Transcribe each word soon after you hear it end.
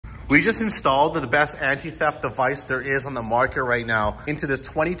We just installed the best anti-theft device there is on the market right now into this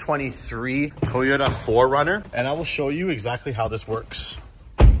 2023 Toyota 4Runner, and I will show you exactly how this works.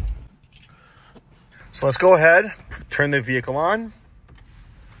 So let's go ahead, turn the vehicle on.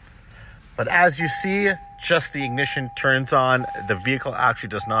 But as you see, just the ignition turns on. The vehicle actually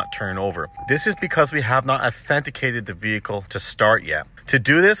does not turn over. This is because we have not authenticated the vehicle to start yet. To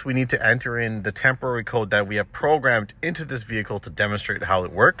do this, we need to enter in the temporary code that we have programmed into this vehicle to demonstrate how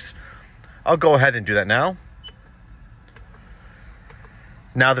it works. I'll go ahead and do that now.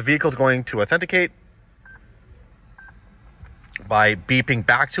 Now the vehicle is going to authenticate by beeping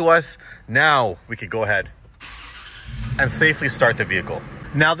back to us. Now we could go ahead and safely start the vehicle.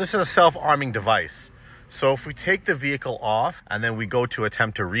 Now this is a self-arming device. So if we take the vehicle off and then we go to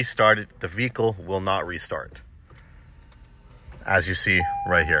attempt to restart it, the vehicle will not restart. As you see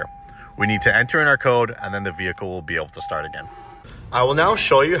right here, we need to enter in our code and then the vehicle will be able to start again. I will now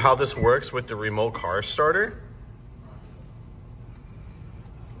show you how this works with the remote car starter.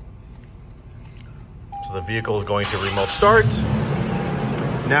 So the vehicle is going to remote start.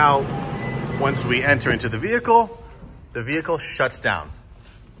 Now, once we enter into the vehicle shuts down.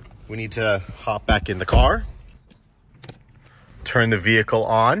 We need to hop back in the car, turn the vehicle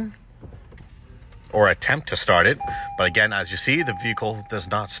on, or attempt to start it. But again, as you see, the vehicle does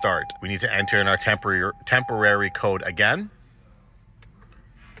not start. We need to enter in our temporary code again.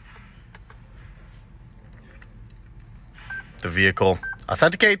 The vehicle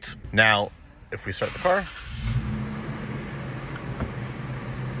authenticates. Now, if we start the car,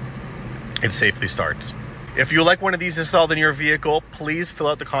 it safely starts. If you like one of these installed in your vehicle, please fill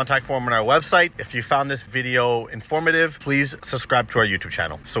out the contact form on our website. If you found this video informative, please subscribe to our YouTube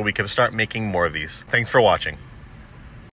channel so we can start making more of these. Thanks for watching.